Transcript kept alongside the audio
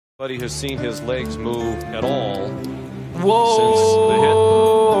Nobody has seen his legs move at all. Whoa. Since the hit.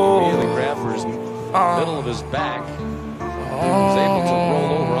 He immediately grabbed for his middle of his back. He was able to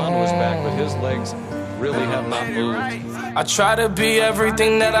roll over onto his back, but his legs really have not moved. I try to be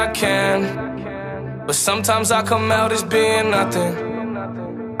everything that I can, but sometimes I come out as being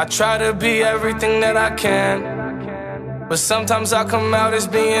nothing. I try to be everything that I can, but sometimes I come out as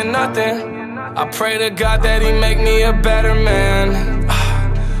being nothing. I pray to God that He make me a better man.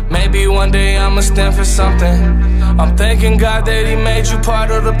 Maybe one day I'ma stand for something. I'm thanking God that He made you part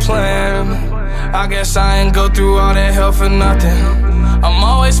of the plan. I guess I ain't go through all that hell for nothing. I'm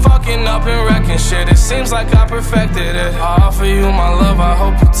always fucking up and wrecking shit. It seems like I perfected it. I offer you my love, I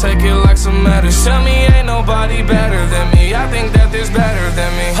hope you take it like some medicine. Tell me ain't nobody better than me. I think that there's better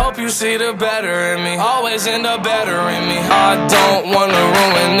than me. Hope you see the better in me. Always end up better in me. I don't wanna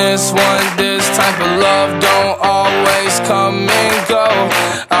ruin this one. This type of love don't always come and go.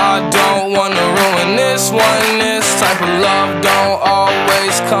 I don't wanna ruin this one. This type of love don't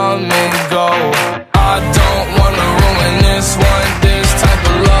always come and go. I don't wanna ruin this one. This type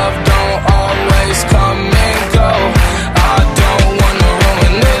of love don't always come and go. I don't wanna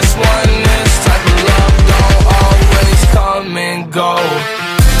ruin this one. This type of love don't always come and go.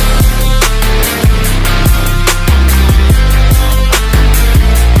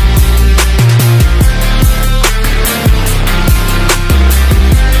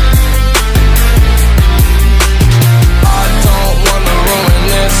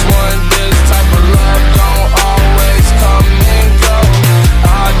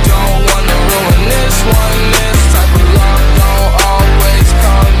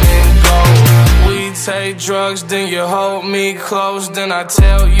 Take drugs, then you hold me close. Then I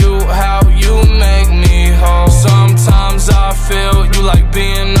tell you how you make me whole. Sometimes I feel you like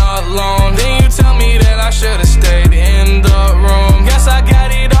being alone. Then you tell me that I should've stayed in the room. Guess I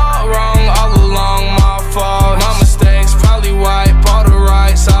got it all wrong, all along my fault. My mistakes probably wipe all the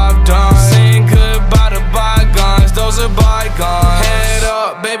rights I've done. Saying goodbye to bygones, those are bygones. Head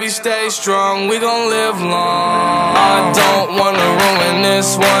up, baby, stay strong, we gon' live long. I don't wanna ruin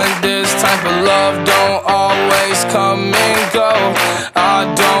this one. This type of love don't